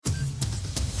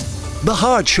The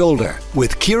Hard Shoulder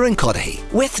with Kieran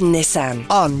with Nissan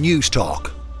on News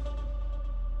Talk.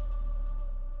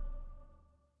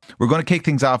 We're going to kick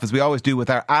things off as we always do with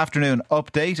our afternoon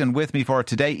update, and with me for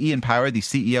today, Ian Power, the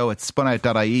CEO at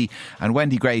SpunOut.ie, and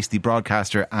Wendy Grace, the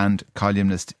broadcaster and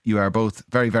columnist. You are both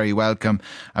very, very welcome.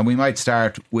 And we might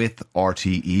start with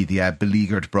RTE, the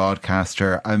beleaguered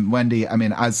broadcaster. Wendy, I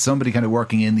mean, as somebody kind of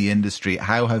working in the industry,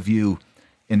 how have you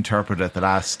interpreted the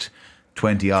last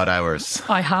 20 odd hours?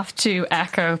 I have to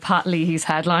echo Pat Leahy's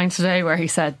headline today where he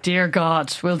said, "Dear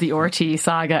God, will the RTE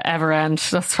saga ever end?"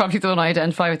 That's probably the one I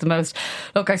identify with the most.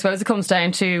 Look, I suppose it comes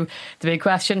down to the big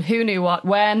question: who knew what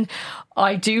when?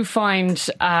 I do find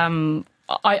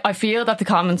I feel that the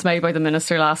comments made by the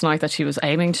minister last night that she was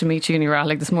aiming to meet Siún Ní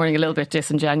Raghallaigh this morning a little bit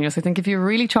disingenuous. I think if you're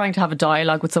really trying to have a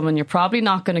dialogue with someone, you're probably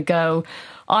not going to go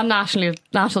on national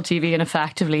TV and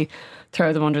effectively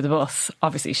throw them under the bus.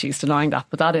 Obviously she's denying that,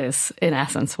 but that is in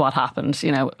essence what happened.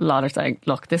 You know, a lot are saying,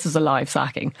 look, this is a live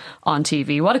sacking on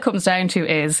TV. What it comes down to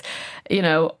is, you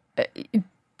know,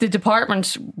 the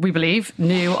department, we believe,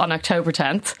 knew on October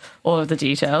 10th all of the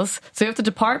details. So if the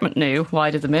department knew, why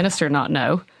did the minister not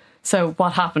know? So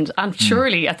what happened? And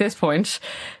surely at this point,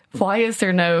 why is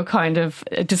there no kind of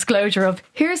disclosure of,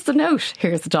 here's the note,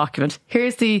 here's the document,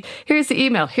 here's the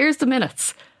email, here's the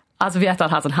minutes? As of yet, that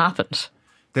hasn't happened.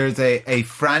 There's a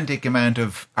frantic amount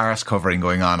of arse covering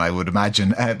going on, I would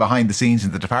imagine, behind the scenes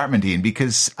in the department, Ian,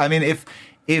 because, I mean,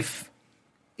 if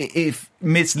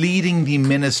misleading the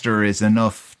minister is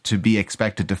enough to be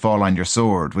expected to fall on your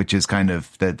sword, which is kind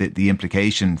of the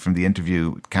implication from the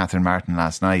interview with Catherine Martin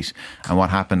last night and what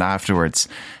happened afterwards,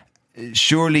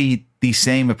 surely the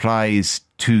same applies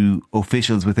to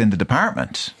officials within the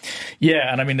department.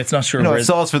 Yeah, and I mean, it's not sure. You know, it's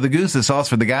sauce for the goose, it's sauce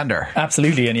for the gander.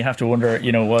 Absolutely, and you have to wonder,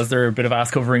 you know, was there a bit of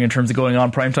ass covering in terms of going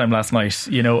on primetime last night?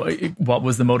 You know, what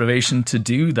was the motivation to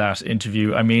do that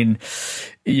interview? I mean,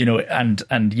 you know,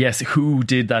 and yes, who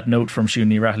did that note from Siún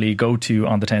Ní Raghallaigh go to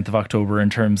on the 10th of October in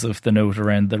terms of the note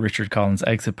around the Richard Collins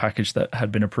exit package that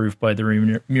had been approved by the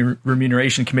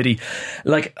Remuneration Committee?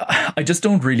 Like, I just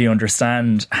don't really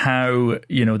understand how,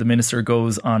 you know, the minister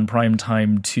goes on prime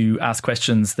time to ask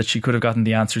questions that she could have gotten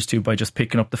the answers to by just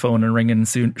picking up the phone and ringing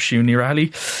Siún Ní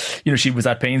Raghallaigh. You know, she was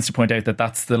at pains to point out that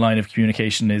that's the line of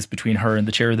communication is between her and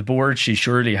the chair of the board. She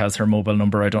surely has her mobile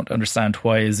number. I don't understand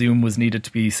why a Zoom was needed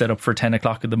to be set up for 10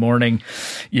 o'clock in the morning,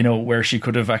 you know, where she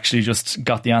could have actually just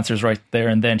got the answers right there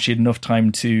and then. She had enough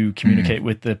time to communicate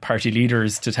with the party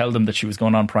leaders to tell them that she was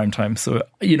going on prime time. So,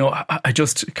 you know, I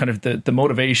just kind of the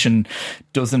motivation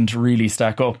doesn't really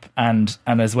stack up, and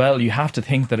as well, you have to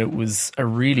think that it was a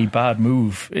really bad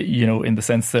move, you know, in the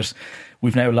sense that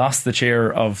we've now lost the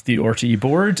chair of the RTE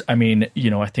board. I mean,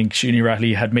 you know, I think Siún Ní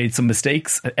Raghallaigh had made some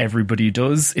mistakes. Everybody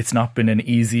does. It's not been an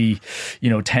easy, you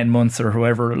know, 10 months or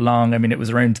however long. I mean, it was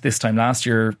around this time last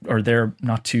year or there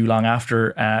not too long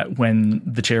after when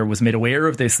the chair was made aware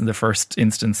of this in the first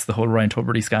instance, the whole Ryan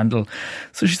Tubridy scandal.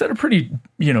 So she's had a pretty,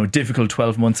 you know, difficult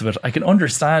 12 months of it. I can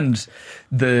understand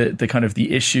the kind of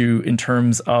the issue in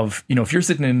terms of, you know, if you're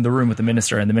sitting in the room with the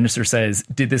minister and the minister says,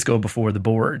 did this go before the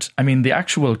board? I mean, the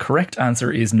actual correct answer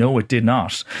is no, it did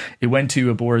not. It went to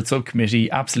a board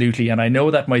subcommittee, absolutely. And I know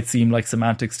that might seem like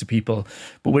semantics to people,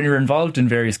 but when you're involved in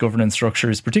various governance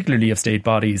structures, particularly of state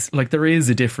bodies, like there is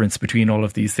a difference between all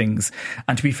of these things.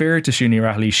 And to be fair to Siún Ní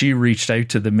Raghallaigh, she reached out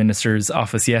to the minister's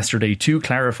office yesterday to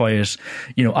clarify it,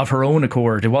 you know, of her own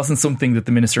accord. It wasn't something that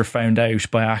the minister found out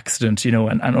by accident, you know,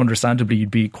 and understandably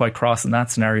you'd be quite cross in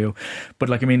that scenario. But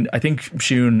like, I mean, I think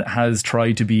Siún has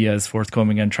tried to be as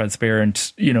forthcoming and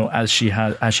transparent, you know, as she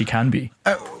can be.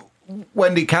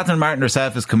 Wendy, Catherine Martin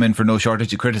herself has come in for no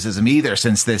shortage of criticism either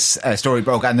since this story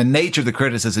broke, and the nature of the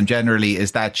criticism generally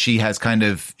is that she has kind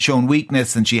of shown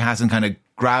weakness and she hasn't kind of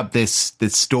grabbed this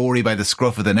story by the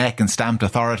scruff of the neck and stamped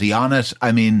authority on it.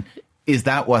 I mean, is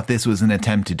that what this was an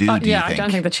attempt to do, do you think? I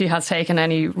don't think that she has taken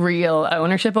any real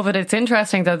ownership of it. It's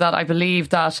interesting though that I believe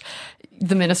that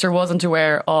the minister wasn't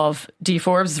aware of Dee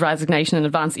Forbes' resignation in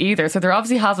advance either. So there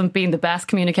obviously hasn't been the best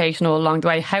communication all along the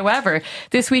way. However,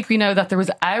 this week we know that there was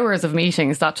hours of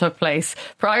meetings that took place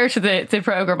prior to the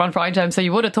programme on prime time. So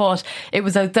you would have thought it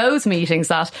was at those meetings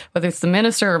that, whether it's the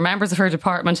minister or members of her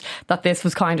department, that this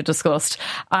was kind of discussed.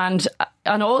 And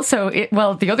also,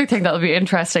 the other thing that will be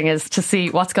interesting is to see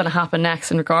what's going to happen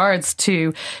next in regards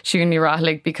to Siún Ní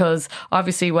Raghallaigh, because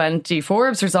obviously when Dee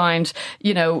Forbes resigned,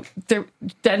 you know,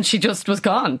 then she just was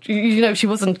gone. You know, she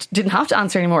didn't have to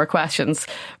answer any more questions,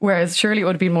 whereas surely it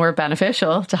would be more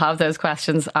beneficial to have those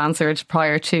questions answered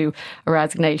prior to a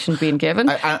resignation being given.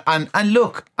 And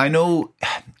look, I know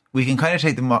we can kind of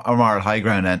take the moral high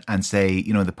ground and say,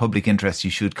 you know, the public interest, you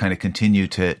should kind of continue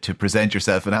to present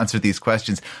yourself and answer these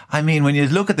questions. I mean, when you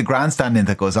look at the grandstanding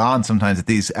that goes on sometimes at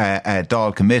these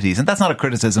Dáil committees, and that's not a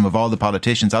criticism of all the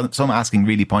politicians, some asking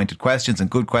really pointed questions and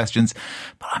good questions,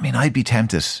 but I mean, I'd be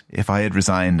tempted if I had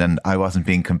resigned and I wasn't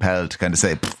being compelled to kind of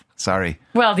say, sorry.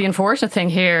 Well, the unfortunate thing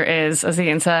here is, as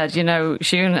Ian said, you know,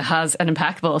 Siún has an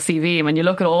impeccable CV. And when you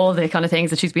look at all the kind of things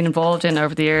that she's been involved in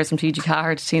over the years, from TG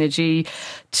Cahir to Tina G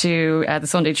to the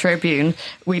Sunday Tribune,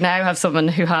 we now have someone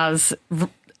who has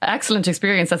excellent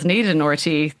experience that's needed in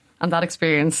RT. And that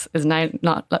experience is now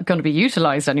not going to be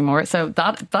utilised anymore. So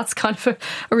that's kind of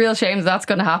a real shame that's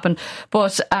going to happen.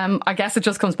 But I guess it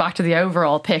just comes back to the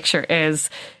overall picture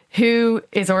is, who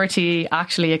is RT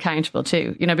actually accountable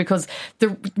to? You know, because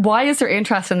why is there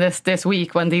interest in this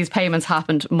week when these payments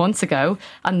happened months ago,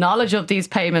 and knowledge of these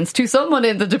payments to someone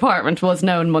in the department was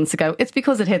known months ago? It's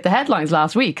because it hit the headlines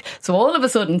last week. So all of a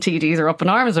sudden TDs are up in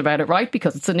arms about it, right?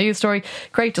 Because it's a news story,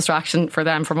 great distraction for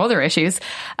them from other issues.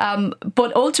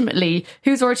 But ultimately,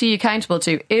 who's RT accountable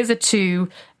to? Is it to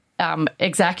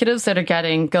executives that are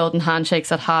getting golden handshakes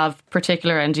that have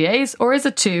particular NDAs, or is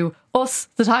it to us,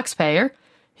 the taxpayer,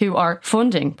 who are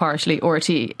funding partially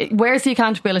RT? Where's the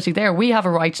accountability there? We have a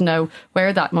right to know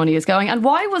where that money is going. And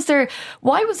why was there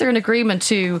an agreement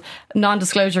to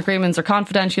non-disclosure agreements or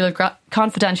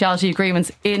confidentiality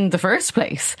agreements in the first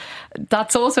place?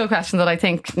 That's also a question that I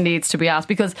think needs to be asked,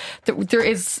 because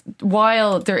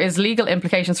while there is legal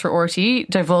implications for RT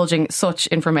divulging such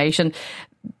information,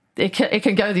 it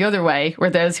can go the other way, where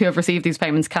those who have received these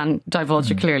payments can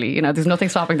divulge it clearly. You know, there's nothing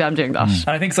stopping them doing that. And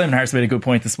I think Simon Harris made a good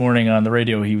point this morning on the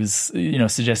radio. He was, you know,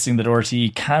 suggesting that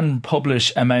RT can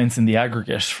publish amounts in the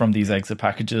aggregate from these exit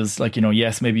packages. Like, you know,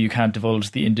 yes, maybe you can't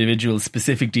divulge the individual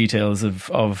specific details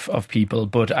of people,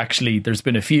 but actually there's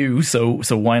been a few. So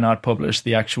why not publish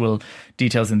the actual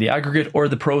details in the aggregate, or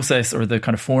the process or the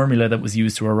kind of formula that was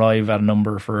used to arrive at a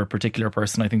number for a particular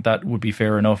person? I think that would be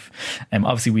fair enough.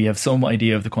 Obviously, we have some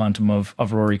idea of the quantum of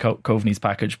Rory Coveney's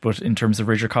package, but in terms of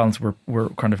Richard Collins, we're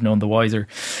kind of none the wiser.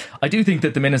 I do think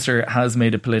that the minister has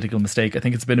made a political mistake. I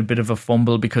think it's been a bit of a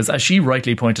fumble, because as she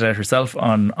rightly pointed out herself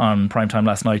on primetime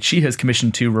last night, she has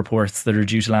commissioned 2 reports that are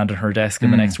due to land on her desk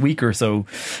in the next week or so,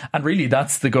 and really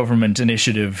that's the government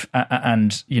initiative.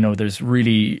 And you know, there's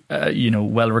really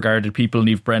well regarded people,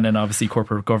 Niamh Brennan, obviously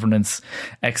corporate governance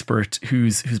expert,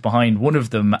 who's behind one of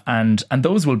them, and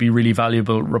those will be really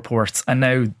valuable reports. And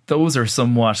now those are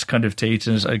somewhat kind of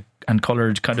tainted and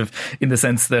coloured, kind of in the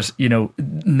sense that, you know,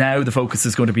 now the focus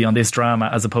is going to be on this drama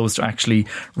as opposed to actually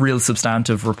real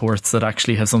substantive reports that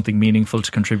actually have something meaningful to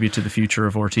contribute to the future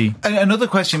of RT. Another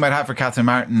question you might have for Catherine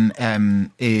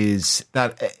Martin is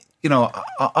that, you know,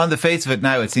 on the face of it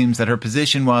now, it seems that her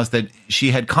position was that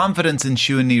she had confidence in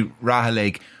Siún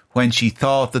Rahalig when she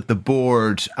thought that the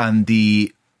board and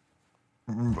the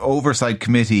oversight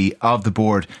committee of the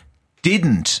board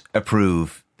didn't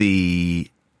approve the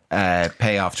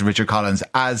payoff to Richard Collins,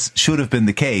 as should have been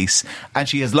the case, and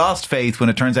she has lost faith when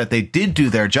it turns out they did do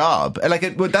their job.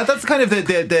 Like that's kind of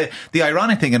the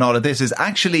ironic thing in all of this is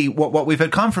actually what we've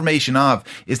had confirmation of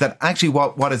is that actually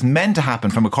what is meant to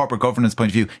happen from a corporate governance point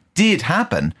of view did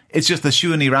happen. It's just that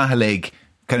Siún Rahalig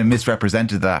kind of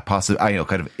misrepresented that, possibly,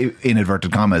 kind of in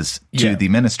inverted commas, to the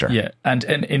minister. Yeah, and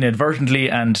inadvertently,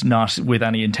 and not with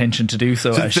any intention to do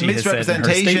so. So as the she misrepresentation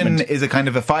has said in her statement is a kind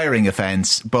of a firing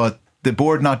offence, but the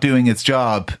board not doing its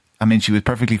job, I mean, she was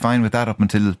perfectly fine with that up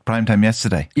until prime time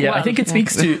yesterday. Yeah, well, I think it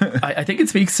speaks to I think it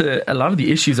speaks to a lot of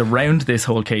the issues around this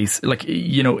whole case. Like,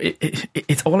 you know,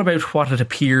 it's all about what it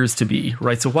appears to be,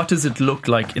 right? So what does it look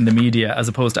like in the media, as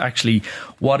opposed to actually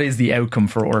what is the outcome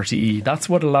for RTE? That's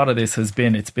what a lot of this has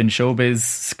been. It's been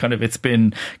showbiz, it's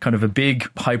been kind of a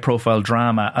big high profile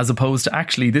drama, as opposed to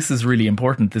actually this is really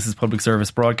important. This is public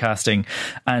service broadcasting,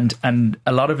 and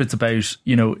a lot of it's about,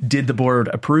 you know, did the board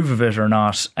approve of it or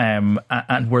not, and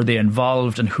were they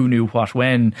involved, and who knew what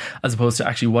when, as opposed to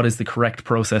actually what is the correct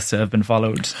process to have been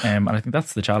followed. And I think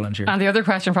that's the challenge here. And the other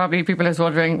question probably people are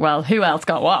wondering, well, who else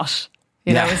got what?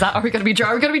 You know, are we going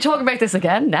to be talking about this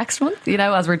again next month? You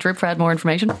know, as we're drip fed more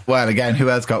information. Well, again,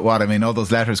 who else got what? I mean, all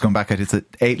those letters come back. It's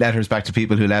 8 letters back to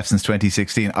people who left since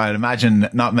 2016. I'd imagine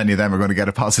not many of them are going to get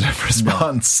a positive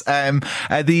response. No.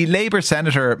 The Labour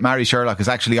Senator Marie Sherlock is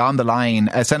actually on the line.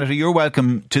 Senator, you're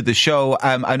welcome to the show.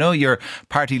 I know your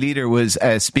party leader was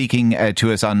speaking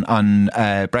to us on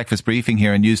breakfast briefing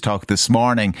here in News Talk this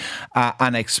morning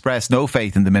and expressed no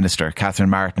faith in the minister,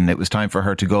 Catherine Martin. It was time for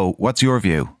her to go. What's your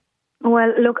view?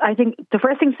 Well, look, I think the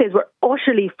first thing to say is we're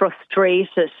utterly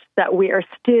frustrated that we are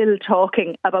still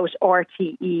talking about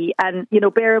RTE. And, you know,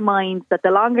 bear in mind that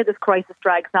the longer this crisis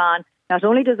drags on, not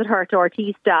only does it hurt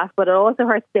RT staff, but it also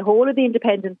hurts the whole of the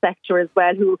independent sector as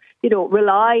well, who,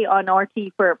 rely on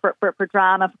RT for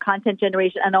drama, for content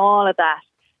generation and all of that,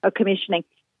 commissioning.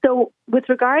 So with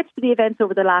regards to the events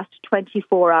over the last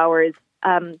 24 hours,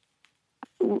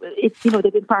 it's,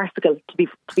 they've been farcical, to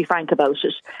be frank about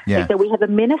it. Yeah. So we have a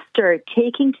minister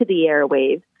taking to the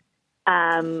airwaves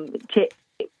to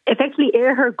effectively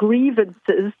air her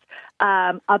grievances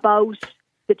about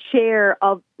the chair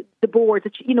of the board.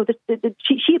 That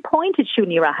she appointed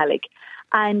Shuni Rahalik,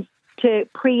 and to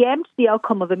preempt the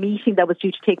outcome of a meeting that was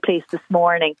due to take place this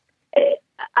morning,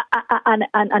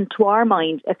 and to our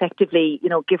mind, effectively,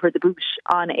 give her the boot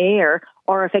on air,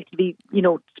 or effectively,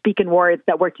 speak in words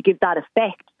that were to give that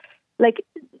effect. Like,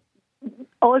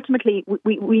 ultimately,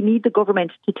 we need the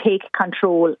government to take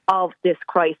control of this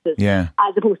crisis,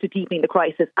 as opposed to deepening the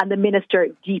crisis. And the minister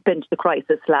deepened the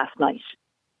crisis last night.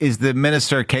 Is the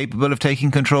minister capable of taking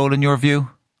control, in your view?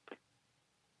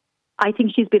 I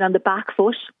think she's been on the back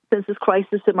foot since this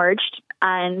crisis emerged,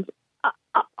 and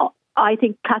I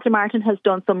think Catherine Martin has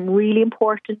done some really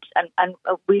important and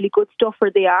really good stuff where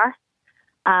they are.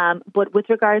 But with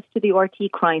regards to the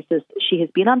RT crisis, she has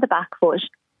been on the back foot.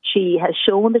 She has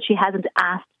shown that she hasn't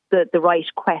asked the right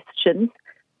questions.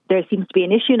 There seems to be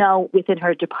an issue now within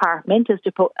her department as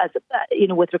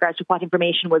with regards to what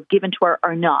information was given to her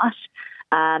or not.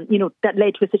 That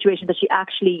led to a situation that she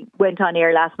actually went on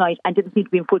air last night and didn't seem to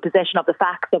be in full possession of the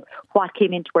facts of what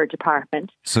came into her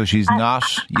department. So she's not.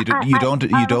 You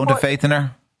don't have faith in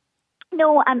her?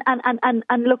 No, and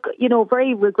look,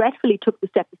 very regretfully took the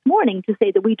step this morning to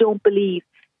say that we don't believe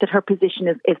that her position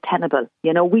is tenable.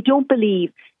 We don't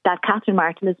believe that Catherine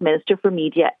Martin, as Minister for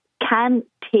Media, can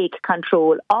take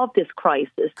control of this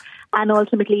crisis and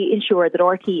ultimately ensure that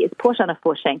RT is put on a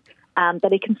footing,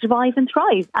 that it can survive and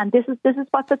thrive. And this is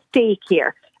what's at stake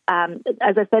here.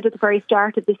 As I said at the very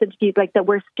start of this interview, that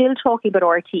we're still talking about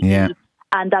RTE,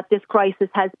 and that this crisis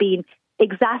has been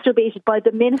exacerbated by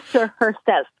the minister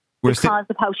herself. Because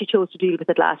of how she chose to deal with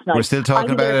it last night. We're still talking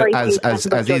about it,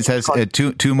 as he says,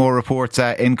 two more reports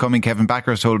incoming. Kevin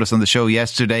Backer told us on the show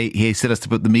yesterday he still has to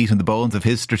put the meat and the bones of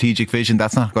his strategic vision.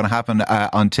 That's not going to happen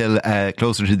until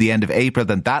closer to the end of April.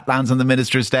 Then that lands on the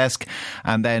minister's desk,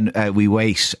 and then we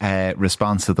wait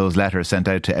response to those letters sent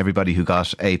out to everybody who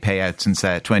got a payout since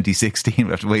 2016.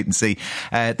 We have to wait and see.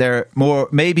 There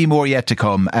maybe more yet to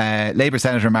come. Labour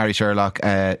Senator Marie Sherlock,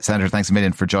 Senator, thanks a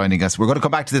million for joining us. We're going to come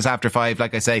back to this after 5.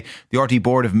 Like I say, the RT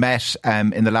board have met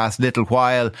in the last little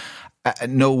while.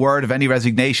 No word of any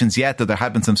resignations yet, though there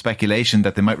had been some speculation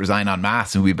that they might resign en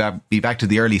masse, and we'd be back to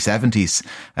the early 70s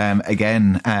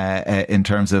again in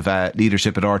terms of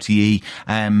leadership at RTE.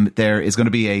 There is going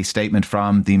to be a statement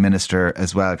from the Minister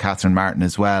as well, Catherine Martin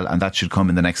as well, and that should come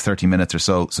in the next 30 minutes or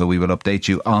so we will update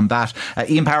you on that.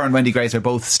 Ian Power and Wendy Grace are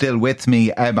both still with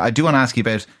me. I do want to ask you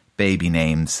about baby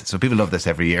names. So people love this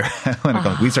every year.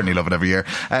 We certainly love it every year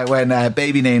when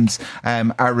baby names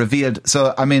are revealed.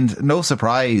 So, I mean, no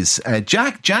surprise.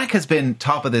 Jack has been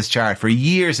top of this chart for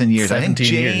years and years. I think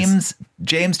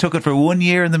James took it for 1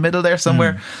 year in the middle there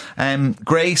somewhere.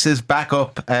 Grace is back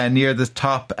up near the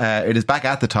top. It is back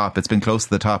at the top. It's been close to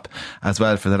the top as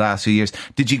well for the last few years.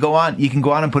 Did you go on? You can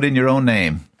go on and put in your own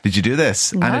name. Did you do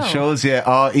this? No. And it shows you.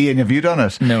 Oh, Ian, have you done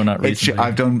it? No, not recently.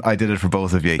 I did it for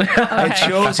both of you. Okay. It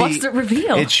shows you. What's it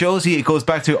reveal? It shows you. It goes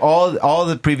back to all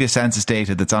the previous census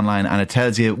data that's online, and it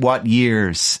tells you what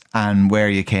years and where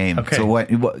you came. Okay. So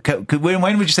when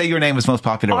would you say your name was most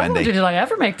popular, Wendy? Did I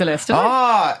ever make the list?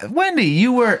 Wendy,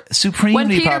 you were supremely when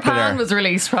Peter popular. Pan was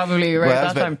released, probably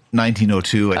around that time.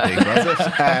 1902, I think, was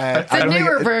it? The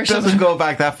newer version. It doesn't go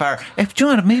back that far.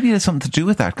 John, maybe it has something to do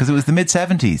with that because it was the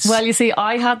mid-70s. Well, you see,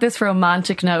 I had this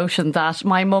romantic notion that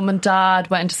my mum and dad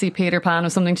went to see Peter Pan or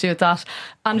something to do with that.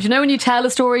 And when you tell a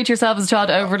story to yourself as a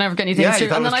child over and over again, you think it's true.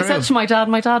 And then I said to my dad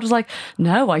was like,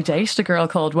 no, I dated a girl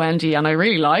called Wendy and I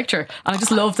really liked her. And I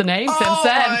just loved the name since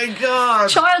then. Oh my God.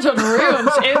 Childhood ruined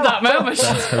in that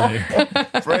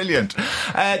moment. Brilliant.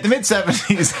 The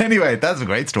mid-70s, anyway, that's a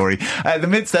great story. The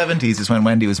mid-70s is when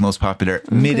Wendy was most popular.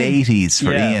 Mid-80s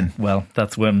for Ian. Well,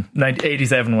 that's when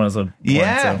 87 was a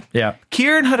yeah.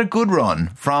 Kieran had a good run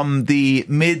from the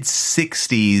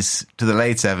mid-60s to the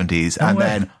late 70s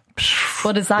then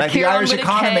what is that? Like Kieran the Irish with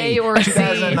economy, a K or a C?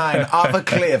 2009, off a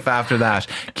cliff after that.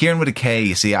 Kieran with a K,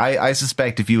 you see. I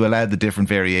suspect if you allowed the different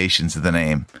variations of the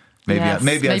name, maybe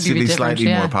I'd be slightly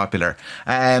more popular.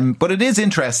 But it is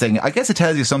interesting. I guess it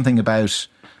tells you something about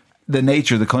the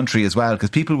nature of the country as well, because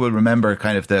people will remember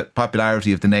kind of the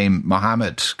popularity of the name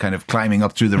Mohammed kind of climbing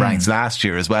up through the ranks last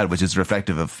year as well, which is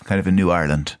reflective of kind of a new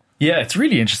Ireland. Yeah, it's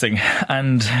really interesting.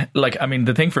 And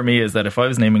the thing for me is that if I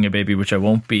was naming a baby, which I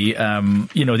won't be,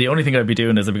 the only thing I'd be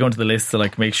doing is I'd be going to the list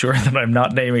to make sure that I'm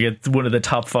not naming it one of the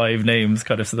top 5 names,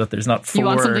 kind of, so that there's not 4. You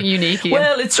want something unique, Ian?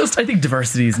 Well, it's just, I think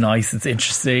diversity is nice. It's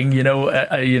interesting.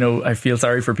 I feel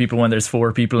sorry for people when there's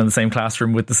 4 people in the same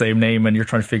classroom with the same name and you're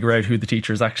trying to figure out who the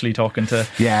teacher's actually talking to.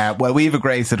 Yeah, well, we have a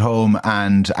Grace at home,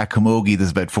 and at Camogie there's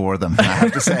about 4 of them, I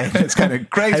have to say. It's kind of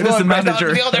Grace one, the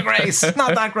manager. the other Grace,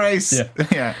 not that Grace.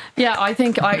 Yeah. Yeah, I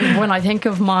think when I think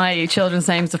of my children's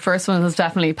names, the first one is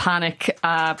definitely Panic,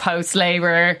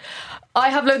 post-labour. I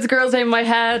have loads of girls' names in my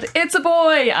head. It's a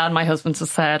boy. And my husband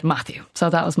just said Matthew. So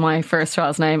that was my first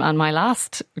child's name. And my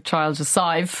last child is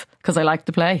Sive, because I like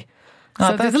to play.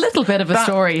 So there's a little bit of a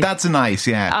story. That's nice,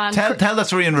 yeah. Tell that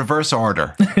story in reverse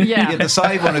order. Yeah. The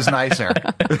side one is nicer.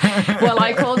 Well,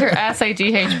 I called her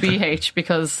SADHBH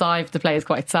because Sive the play is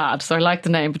quite sad. So I liked the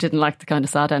name but didn't like the kind of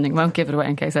sad ending. Won't give it away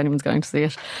in case anyone's going to see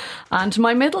it. And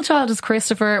my middle child is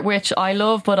Christopher, which I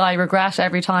love, but I regret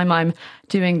every time I'm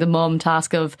doing the mum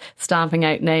task of stamping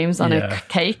out names on a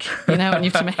cake, and you have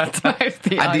to make them out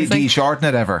the icing. And do you shorten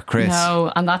it ever, Chris?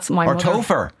 No, and that's my Or mother.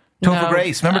 Topher. Topher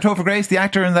Grace. Remember Topher Grace, the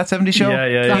actor in that 70s show?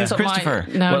 Yeah. He's Christopher.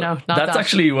 Not that's that.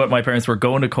 actually what my parents were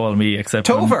going to call me, except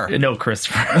Topher? No,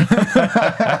 Christopher.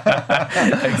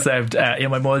 Except,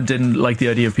 my mum didn't like the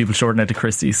idea of people shortening it to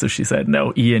Christy, so she said,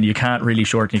 no, Ian, you can't really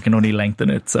shorten, you can only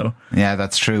lengthen it. So yeah,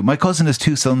 that's true. My cousin has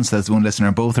 2 sons, says one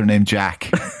listener, both are named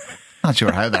Jack. Not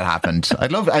sure how that happened.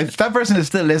 If that person is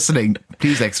still listening,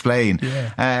 please explain.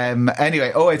 Anyway,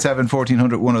 087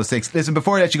 1400 106. Listen,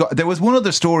 before I let you go, there was one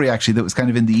other story actually that was kind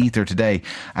of in the ether today.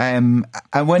 And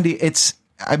Wendy, it's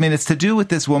to do with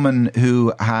this woman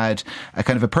who had a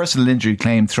kind of a personal injury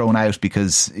claim thrown out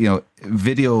because,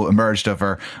 video emerged of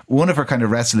one of her kind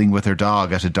of wrestling with her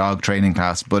dog at a dog training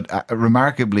class, but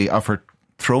remarkably of her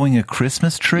throwing a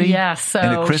Christmas tree. Yeah,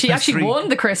 so she actually won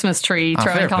the Christmas tree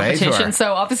throwing competition.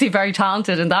 So obviously very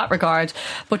talented in that regard,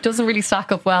 but doesn't really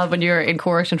stack up well when you're in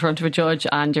court in front of a judge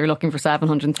and you're looking for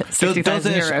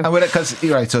 €760,000.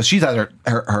 Because so she's had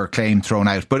her claim thrown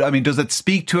out. But does it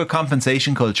speak to a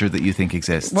compensation culture that you think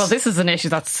exists? Well, this is an issue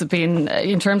that's been,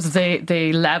 in terms of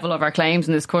the level of our claims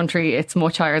in this country, it's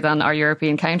much higher than our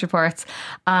European counterparts.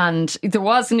 And there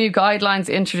was new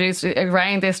guidelines introduced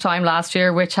around this time last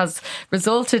year, which has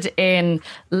resulted in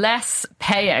less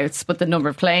payouts, but the number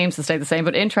of claims has stayed the same.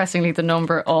 But interestingly, the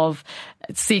number of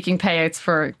seeking payouts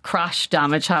for crash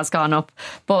damage has gone up.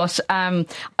 But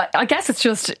I guess it's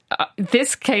just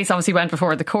this case obviously went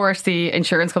before the court. The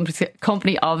insurance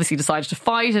company obviously decided to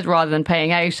fight it rather than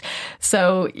paying out.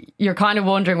 So you're kind of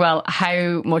wondering, well,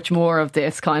 how much more of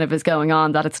this kind of is going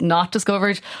on that it's not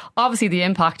discovered. Obviously, the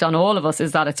impact on all of us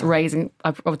is that it's raising,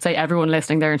 I would say everyone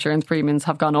listening, their insurance premiums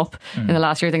have gone up in the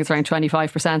last year. I think it's around 25%.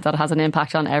 That has an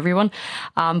impact on everyone.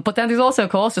 But then there's also a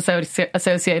cost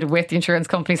associated with the insurance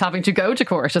companies having to go to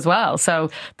court as well.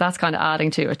 So that's kind of adding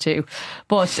to it too.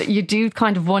 But you do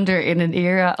kind of wonder, in an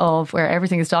era of where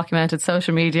everything is documented,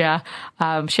 social media,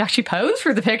 she actually posed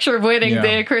for the picture of winning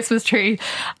the Christmas tree.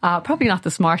 Probably not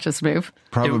the smartest move.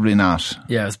 Probably not.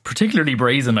 Yeah, it's particularly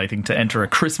brazen, I think, to enter a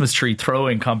Christmas tree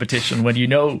throwing competition when you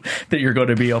know that you're going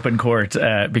to be up in court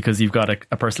because you've got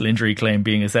a personal injury claim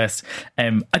being assessed.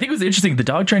 I think it was interesting, the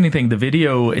dog training thing, the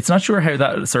video, it's not sure how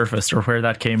that surfaced or where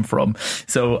that came from.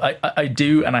 So I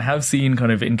do, and I have seen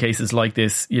kind of in cases like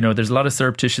this, there's a lot of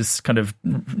surreptitious kind of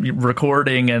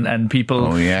recording and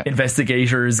people,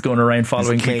 investigators going around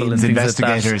following people and things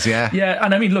investigators, like that. Yeah,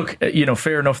 and look,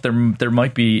 fair enough, there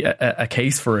might be a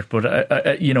case for it, but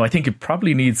I think it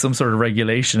probably needs some sort of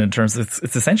regulation in terms of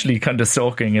it's essentially kind of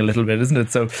stalking a little bit, isn't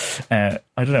it? So I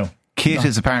don't know. Kit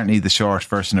is apparently the short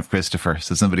version of Christopher,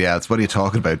 so somebody else. What are you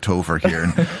talking about, Topher,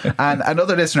 Kieran? And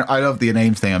another listener, I love the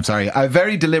names thing, I'm sorry. I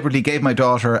very deliberately gave my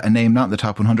daughter a name not in the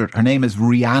top 100. Her name is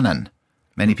Rhiannon.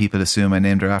 Many people assume I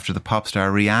named her after the pop star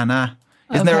Rihanna.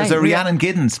 Isn't there? Is there Rhiannon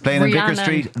Giddens playing in Vicar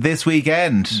Street this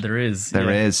weekend? There is. There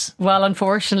is. Well,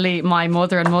 unfortunately, my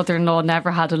mother and mother-in-law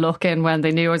never had a look in when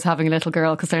they knew I was having a little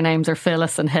girl because their names are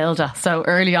Phyllis and Hilda. So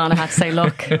early on I had to say,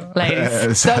 look,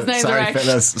 ladies, those names are out.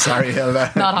 Phyllis. Sorry,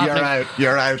 Hilda. Not happening.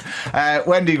 You're out.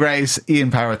 Wendy Grace,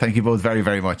 Ian Power, thank you both very,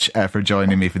 very much for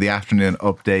joining me for the afternoon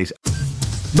update.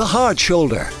 The Hard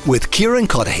Shoulder with Kieran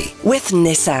Cuddihy. With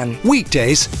Nissan.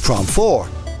 Weekdays from 4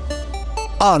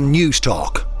 on News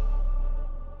Talk.